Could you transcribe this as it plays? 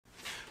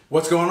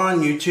What's going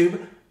on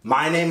YouTube?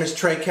 My name is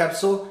Trey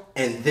Kepsel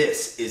and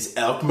this is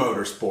Elk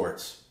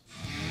Motorsports.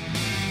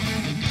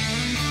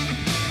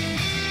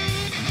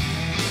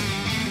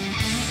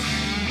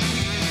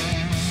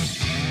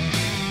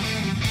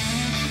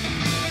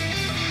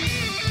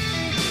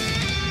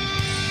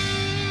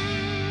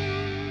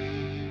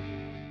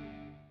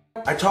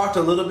 I talked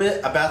a little bit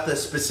about the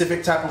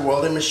specific type of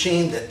welding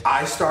machine that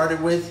I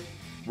started with,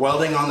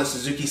 welding on the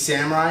Suzuki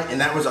Samurai, and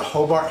that was a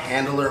Hobart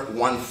Handler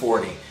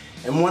 140.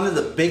 And one of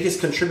the biggest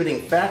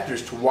contributing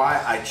factors to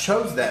why I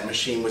chose that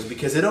machine was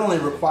because it only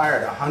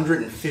required a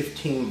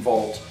 115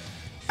 volt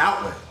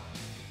outlet.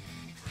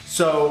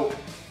 So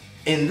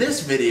in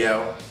this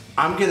video,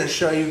 I'm going to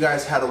show you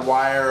guys how to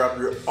wire up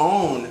your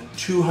own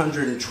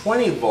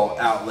 220 volt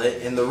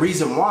outlet, and the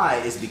reason why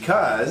is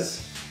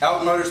because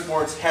Elk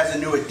Motorsports has a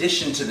new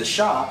addition to the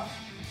shop,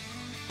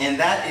 and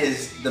that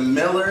is the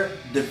Miller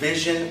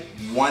Diversion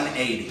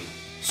 180.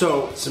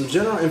 So some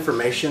general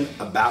information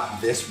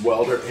about this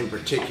welder in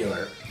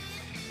particular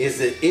is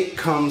that it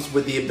comes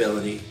with the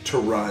ability to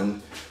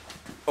run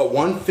a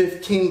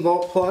 115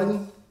 volt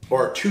plug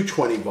or a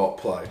 220 volt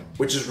plug,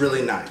 which is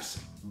really nice.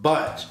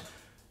 But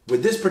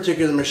with this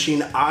particular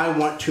machine, I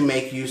want to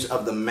make use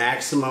of the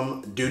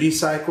maximum duty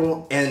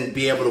cycle and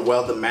be able to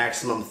weld the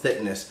maximum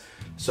thickness.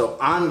 So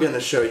I'm going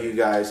to show you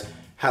guys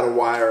how to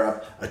wire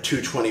up a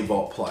 220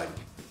 volt plug.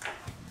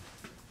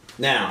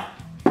 Now,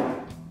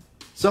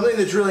 something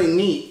that's really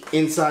neat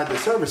inside the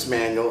service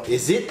manual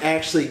is it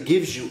actually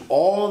gives you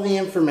all the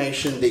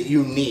information that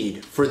you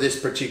need for this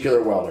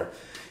particular welder.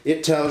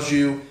 It tells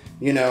you,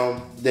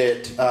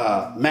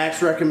 that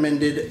max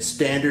recommended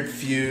standard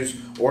fuse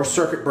or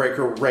circuit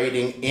breaker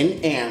rating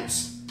in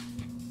amps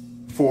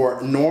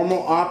for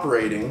normal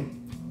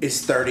operating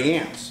is 30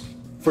 amps.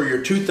 For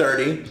your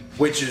 230,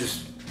 which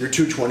is your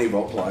 220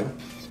 volt plug,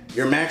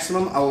 your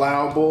maximum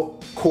allowable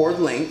cord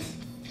length,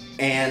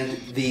 and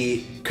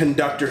the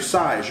conductor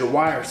size, your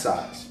wire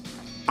size.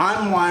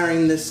 I'm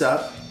wiring this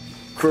up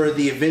for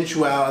the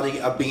eventuality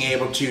of being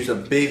able to use a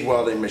big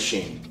welding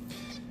machine,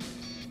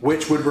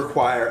 which would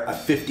require a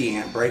 50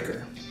 amp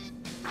breaker.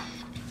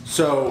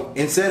 So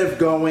instead of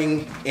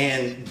going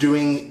and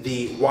doing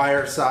the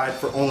wire side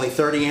for only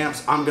 30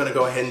 amps, I'm gonna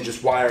go ahead and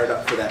just wire it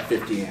up for that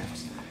 50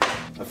 amps.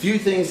 A few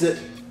things that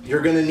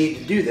you're gonna need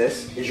to do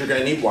this is you're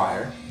gonna need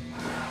wire.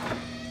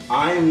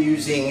 I am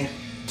using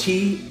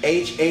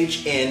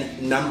THHN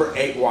number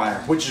 8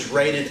 wire, which is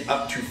rated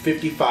up to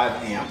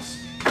 55 amps.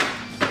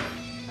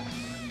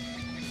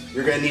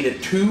 You're going to need a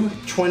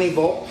 220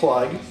 volt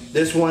plug.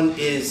 This one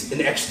is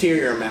an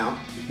exterior mount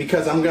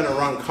because I'm going to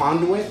run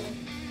conduit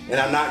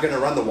and I'm not going to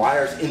run the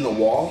wires in the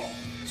wall.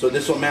 So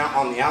this will mount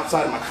on the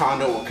outside of my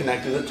conduit, will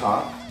connect to the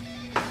top.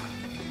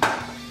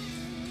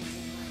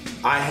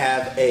 I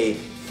have a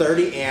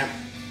 30 amp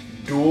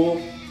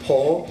dual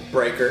pole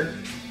breaker,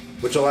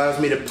 which allows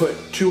me to put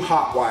 2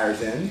 hot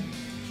wires in.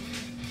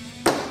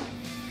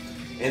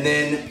 And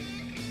then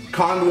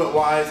conduit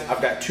wise,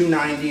 I've got 2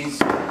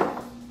 90s,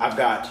 I've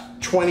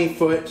got 20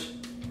 foot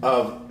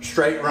of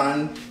straight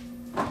run,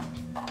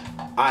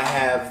 I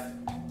have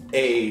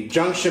a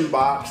junction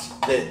box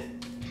that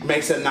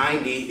makes a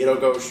 90, it'll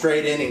go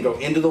straight in and go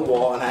into the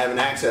wall, and I have an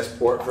access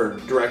port for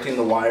directing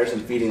the wires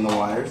and feeding the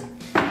wires.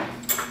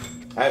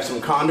 I have some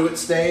conduit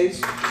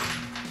stays,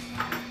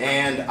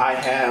 and I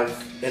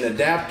have an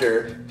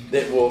adapter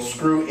that will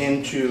screw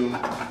into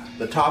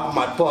the top of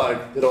my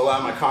plug that'll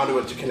allow my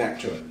conduit to connect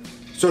to it.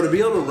 So to be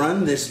able to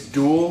run this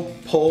dual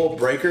pole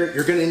breaker,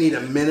 you're gonna need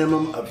a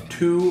minimum of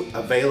 2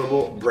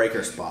 available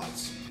breaker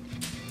spots.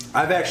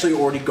 I've actually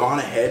already gone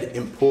ahead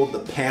and pulled the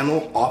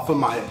panel off of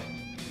my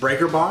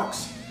breaker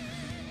box,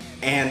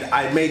 and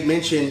I made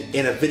mention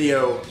in a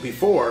video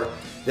before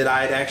that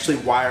I had actually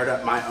wired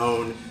up my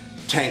own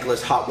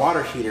tankless hot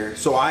water heater,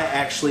 so I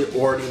actually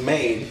already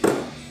made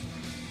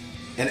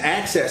an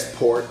access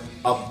port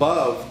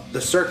above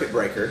the circuit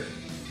breaker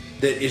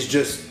that is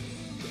just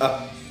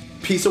a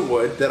piece of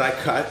wood that I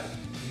cut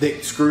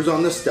that screws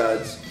on the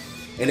studs,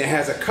 and it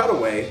has a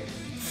cutaway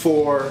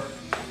for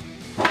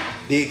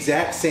the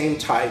exact same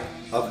type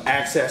of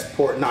access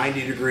port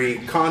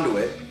 90-degree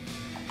conduit.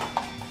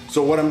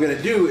 So what I'm going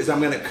to do is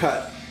I'm going to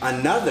cut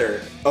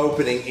another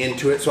opening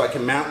into it so I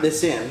can mount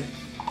this in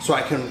so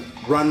I can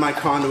run my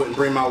conduit and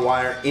bring my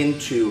wire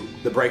into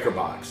the breaker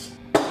box.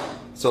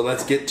 So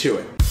let's get to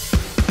it.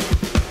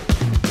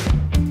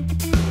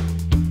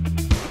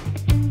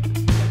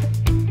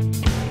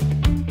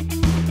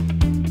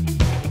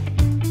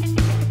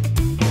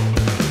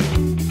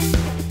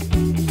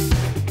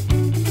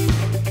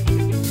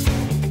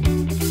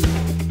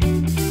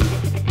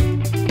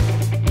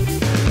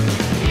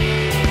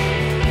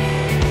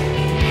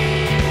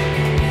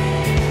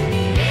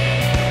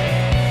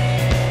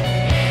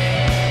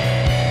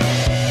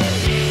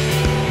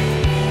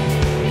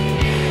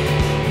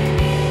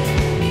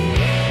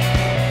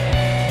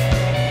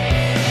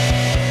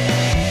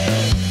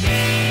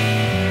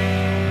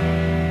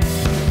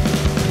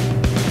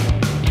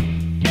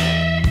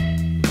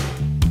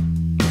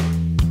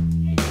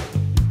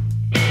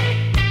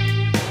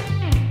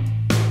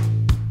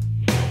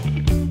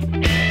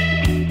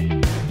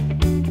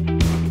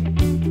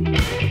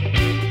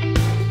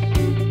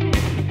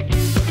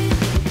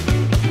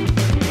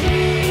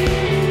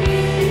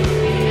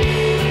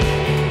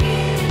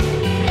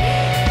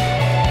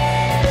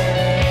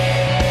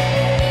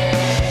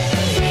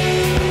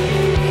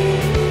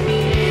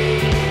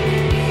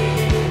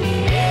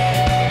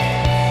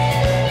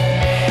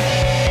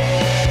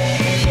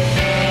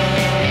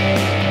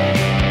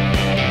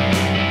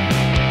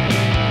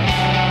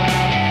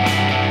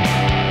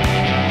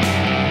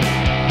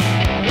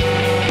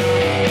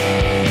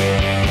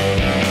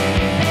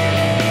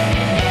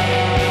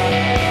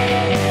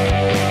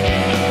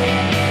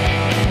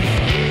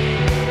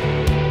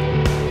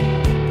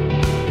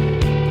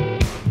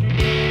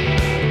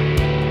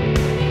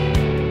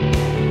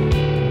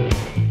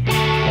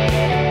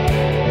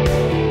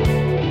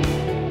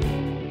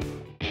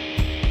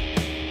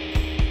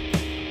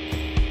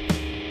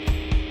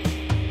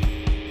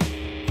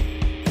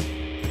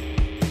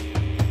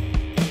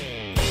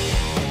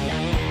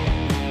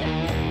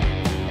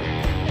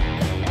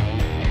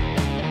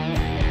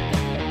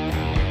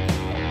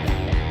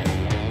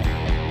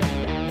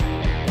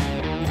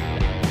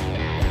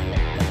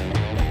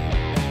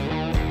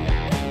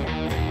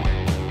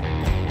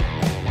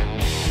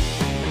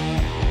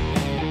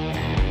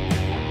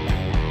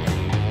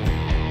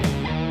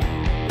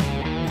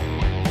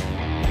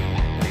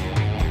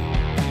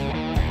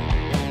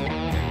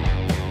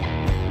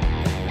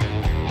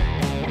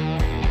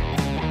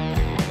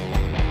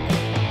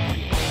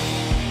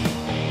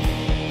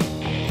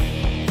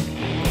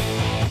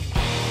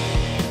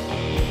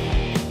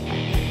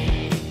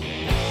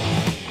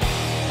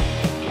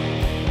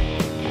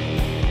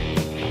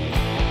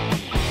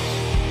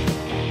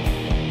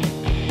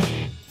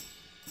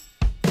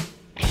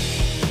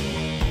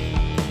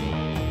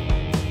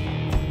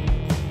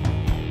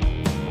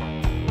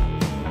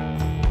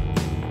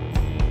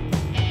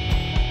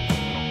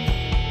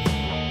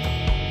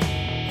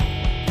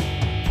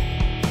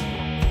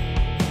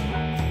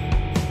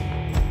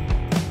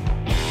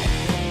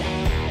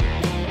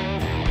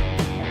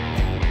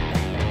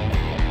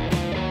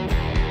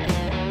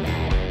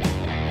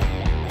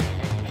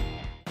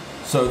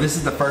 So this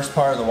is the first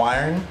part of the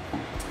wiring.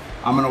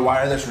 I'm gonna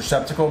wire this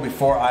receptacle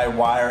before I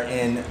wire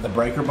in the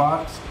breaker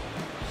box.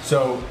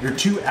 So your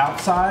two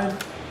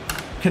outside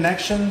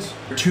connections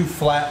are two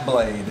flat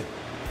blade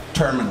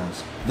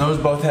terminals. Those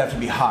both have to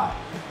be hot.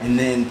 And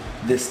then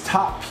this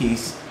top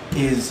piece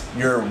is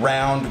your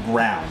round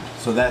ground.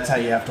 So that's how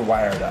you have to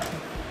wire it up.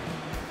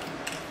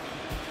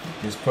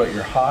 Just put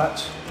your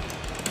hot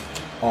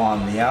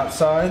on the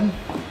outside.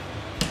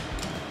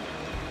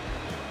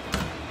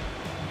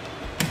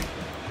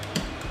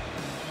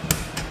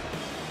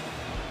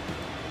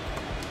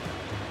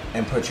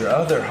 And put your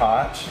other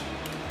hot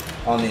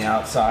on the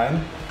outside.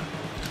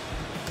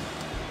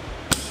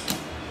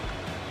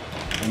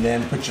 And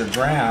then put your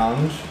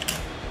ground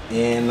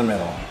in the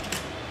middle.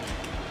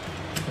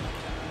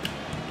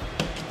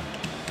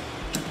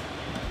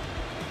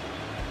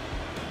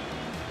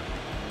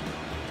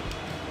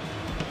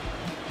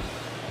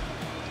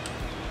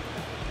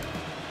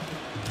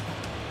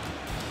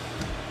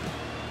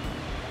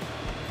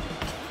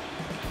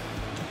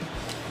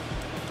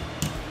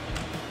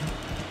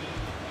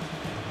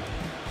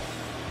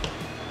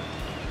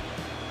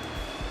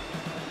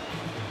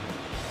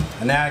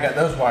 And now I got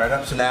those wired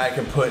up, so now I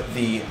can put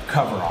the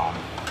cover on.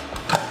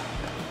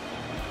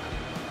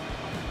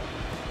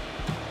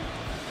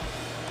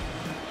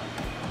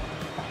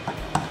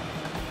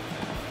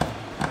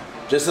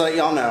 Just to let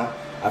y'all know,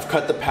 I've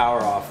cut the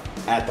power off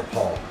at the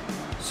pole.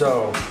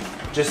 So,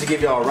 just to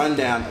give y'all a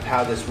rundown of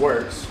how this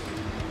works,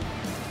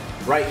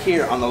 right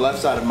here on the left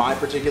side of my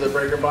particular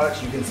breaker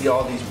box, you can see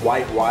all these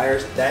white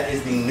wires. That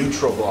is the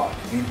neutral block.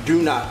 You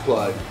do not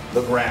plug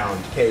the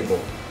ground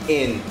cable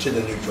into the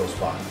neutral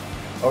spot.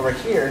 Over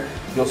here,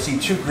 you'll see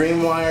two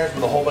green wires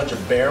with a whole bunch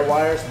of bare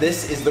wires.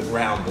 This is the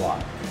ground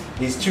block.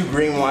 These two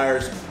green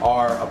wires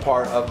are a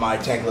part of my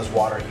tankless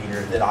water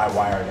heater that I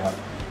wired up.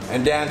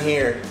 And down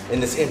here in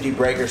this empty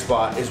breaker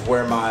spot is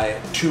where my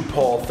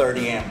 2-pole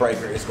 30 amp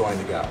breaker is going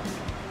to go.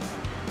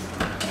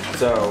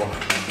 So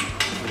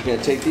I'm going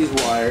to take these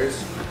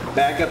wires,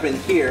 back up in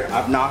here.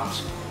 I've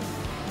knocked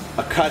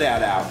a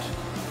cutout out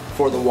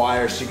for the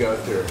wires to go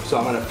through. So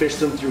I'm going to fish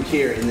them through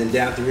here and then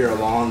down through here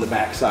along the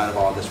back side of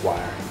all this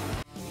wire.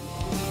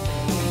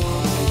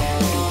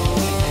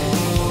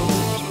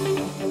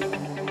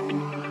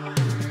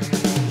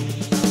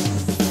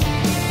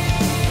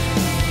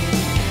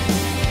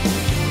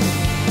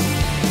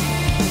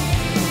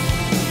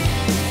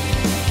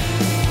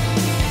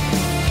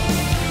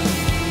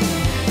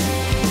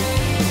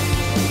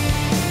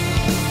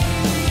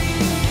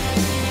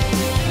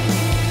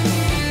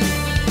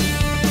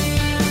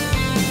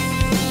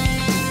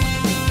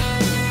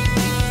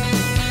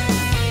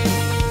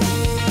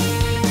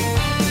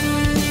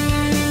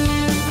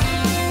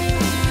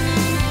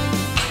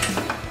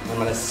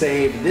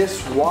 Save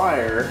this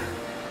wire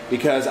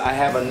because I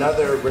have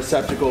another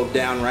receptacle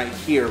down right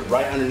here,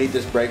 right underneath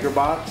this breaker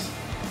box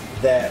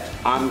that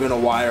I'm gonna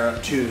wire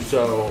up too.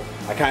 So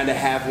I kind of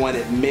have one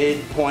at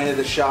midpoint of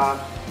the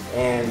shop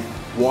and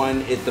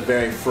one at the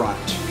very front.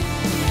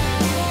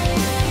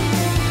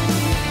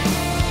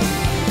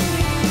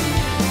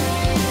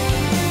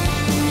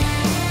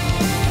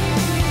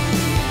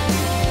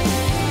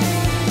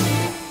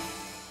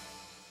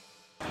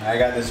 I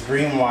got this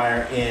green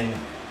wire in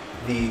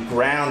the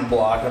ground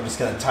block. I'm just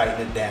going to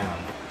tighten it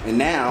down. And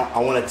now I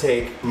want to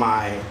take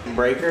my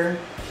breaker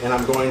and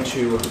I'm going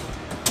to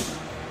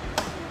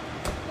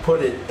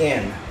put it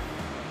in.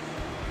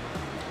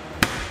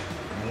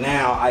 And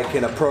now I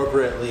can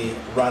appropriately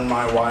run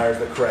my wires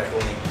the correct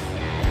length.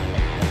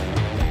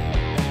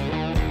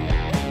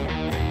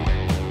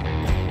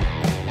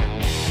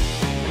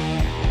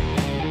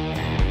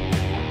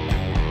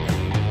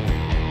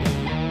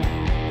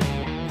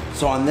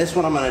 So on this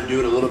one I'm going to do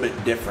it a little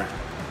bit different.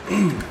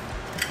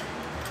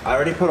 I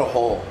already put a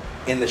hole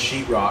in the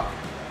sheetrock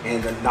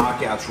and the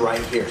knockout's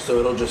right here, so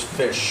it'll just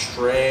fish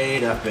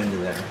straight up into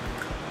there.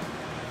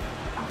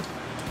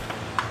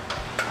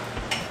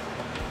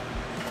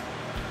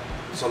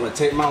 So I'm going to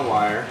take my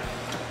wire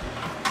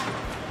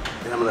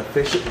and I'm going to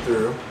fish it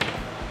through.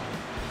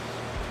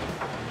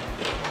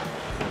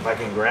 If I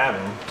can grab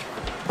him.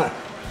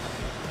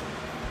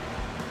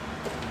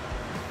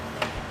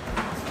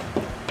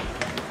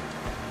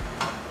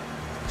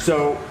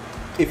 So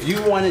if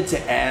you wanted to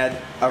add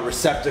a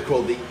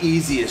receptacle the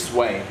easiest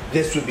way,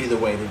 this would be the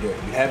way to do it.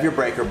 You have your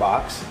breaker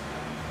box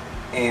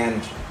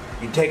and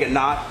you take a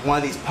knot, one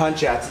of these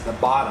punch outs at the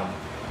bottom,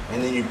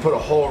 and then you put a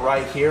hole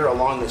right here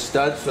along the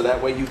stud so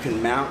that way you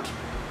can mount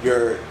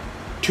your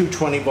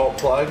 220 volt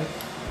plug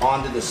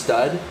onto the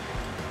stud.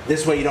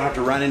 This way you don't have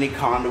to run any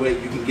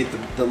conduit. You can get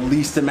the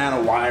least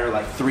amount of wire,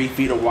 like 3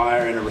 feet of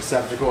wire in a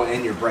receptacle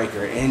and your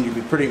breaker, and you'll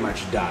be pretty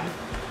much done.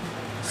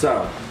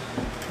 So,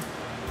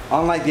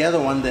 unlike the other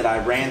one that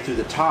I ran through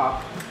the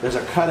top, there's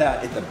a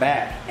cutout at the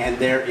back, and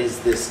there is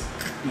this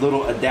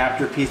little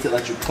adapter piece that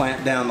lets you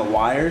clamp down the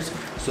wires,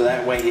 so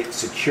that way it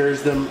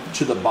secures them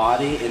to the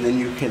body, and then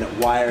you can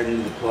wire it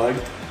into the plug.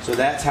 So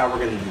that's how we're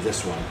going to do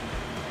this one.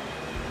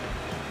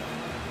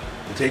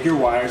 You take your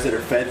wires that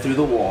are fed through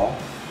the wall,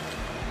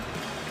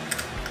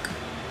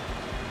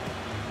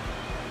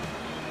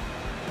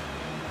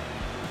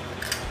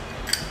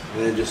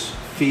 and then just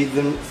feed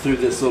them through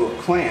this little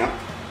clamp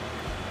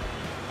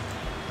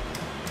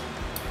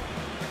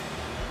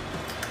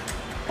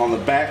on the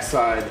back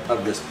side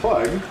of this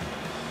plug.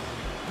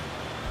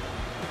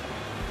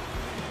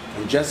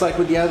 And just like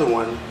with the other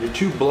one, your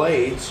two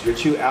blades, your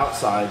two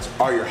outsides,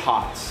 are your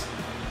hots.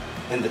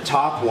 And the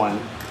top one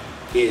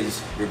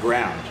is your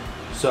ground.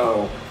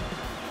 So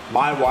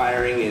my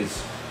wiring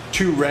is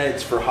 2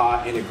 reds for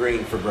hot and a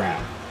green for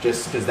ground,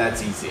 just because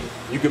that's easy.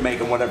 You can make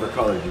them whatever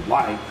color you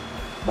like,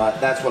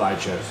 but that's what I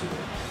chose to do.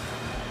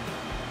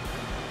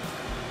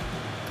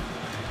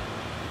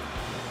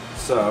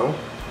 So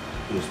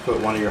you just put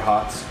one of your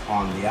hots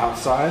on the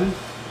outside.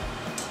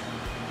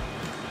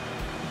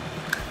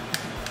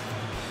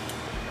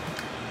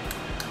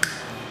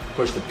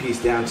 Push the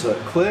piece down till it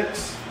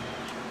clicks.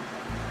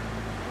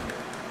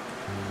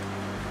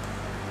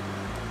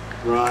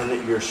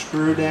 Run your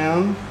screw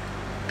down.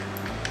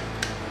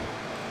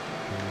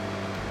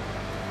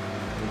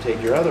 And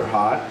take your other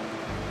hot.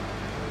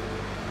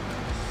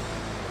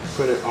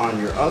 Put it on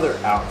your other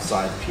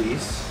outside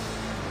piece.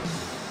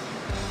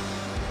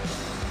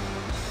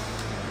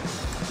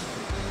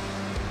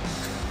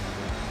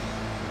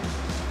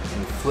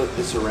 And flip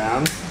this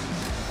around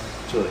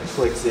until it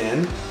clicks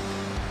in.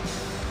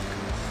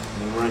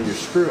 And run your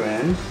screw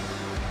in,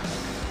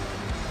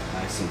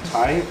 nice and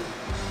tight.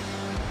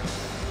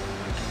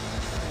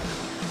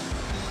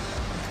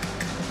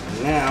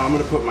 And now I'm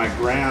going to put my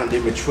ground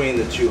in between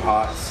the 2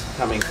 hots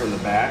coming from the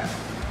back.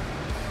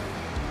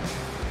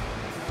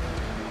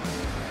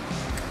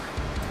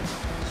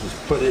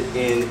 Just put it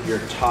in your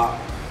top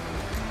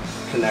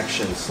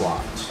connection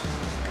slot.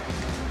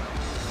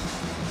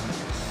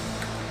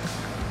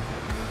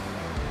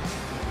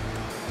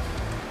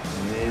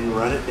 And then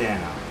run it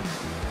down.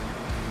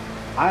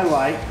 I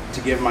like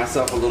to give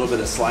myself a little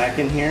bit of slack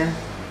in here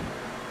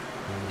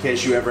in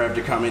case you ever have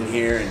to come in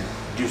here and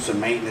do some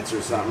maintenance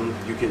or something.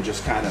 You can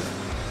just kind of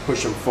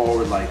push them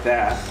forward like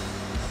that.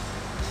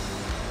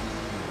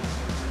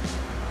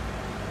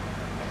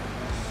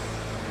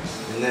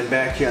 And then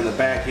back here on the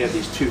back you have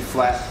these 2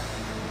 flat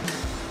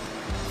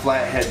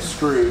head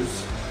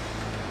screws.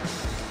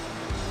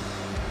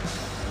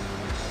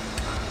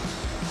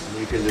 And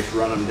you can just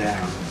run them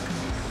down.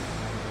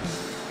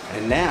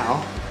 And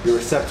now your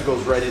receptacle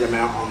is ready to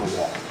mount on the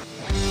wall.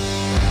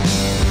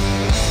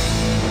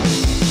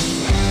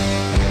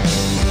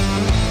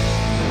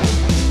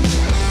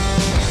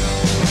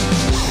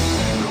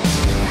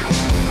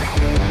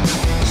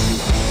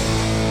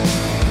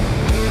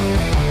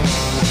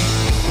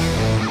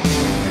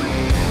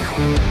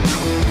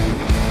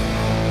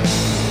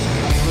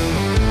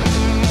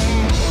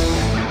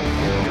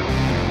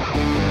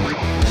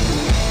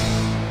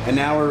 And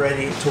now we're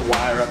ready to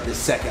wire up this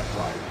second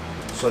part.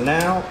 So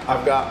now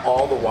I've got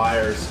all the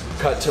wires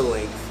cut to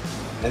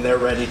length and they're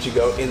ready to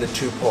go in the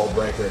 2-pole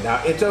breaker. Now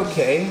it's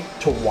okay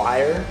to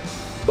wire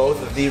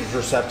both of these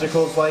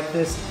receptacles like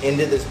this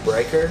into this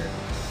breaker,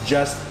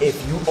 just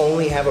if you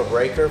only have a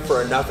breaker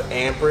for enough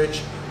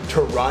amperage to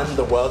run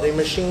the welding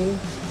machine.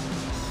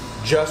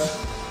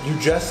 You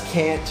just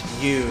can't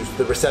use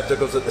the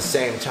receptacles at the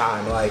same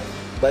time. Like,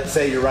 let's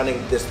say you're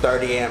running this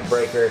 30 amp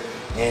breaker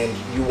and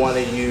you want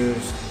to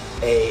use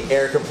a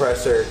air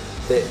compressor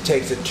that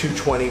takes a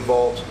 220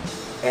 volt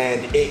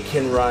and it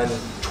can run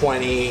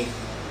 20,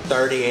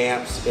 30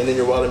 amps, and then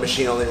your welding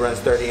machine only runs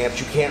 30 amps.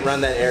 You can't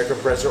run that air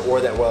compressor or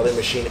that welding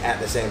machine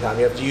at the same time.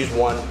 You have to use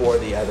one or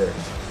the other.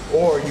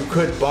 Or you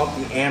could bump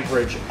the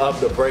amperage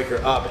of the breaker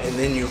up and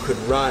then you could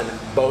run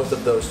both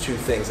of those 2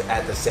 things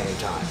at the same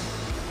time.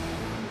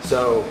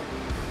 So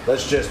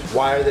let's just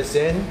wire this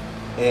in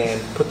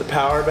and put the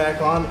power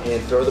back on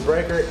and throw the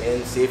breaker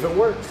and see if it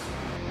works.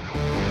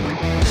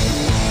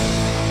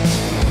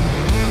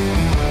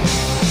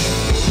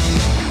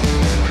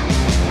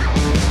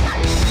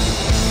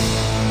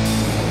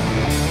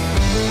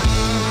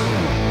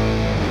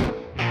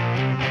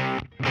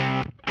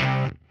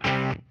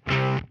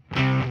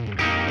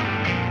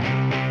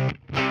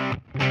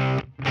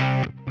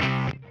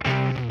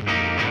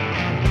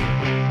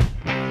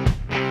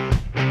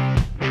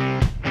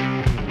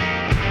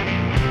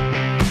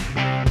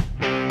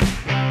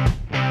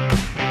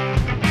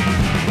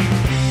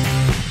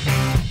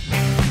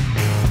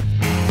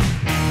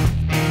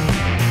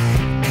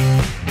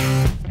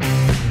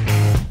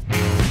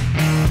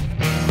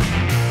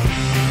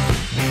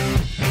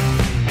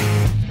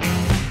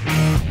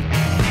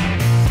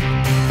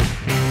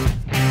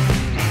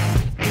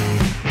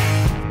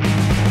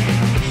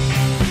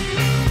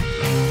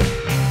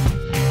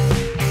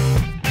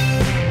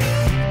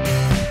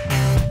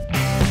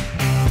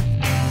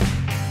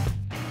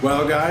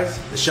 Well guys,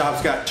 the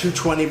shop's got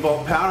 220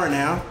 volt power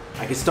now.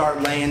 I can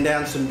start laying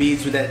down some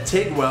beads with that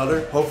TIG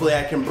welder. Hopefully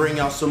I can bring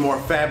y'all some more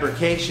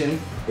fabrication.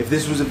 If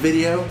this was a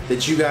video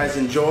that you guys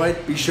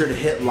enjoyed, be sure to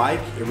hit like.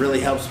 It really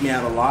helps me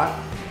out a lot.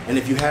 And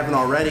if you haven't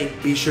already,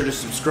 be sure to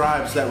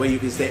subscribe so that way you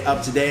can stay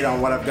up to date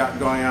on what I've got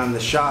going on in the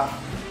shop.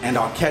 And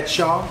I'll catch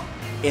y'all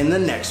in the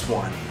next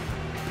one.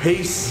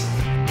 Peace.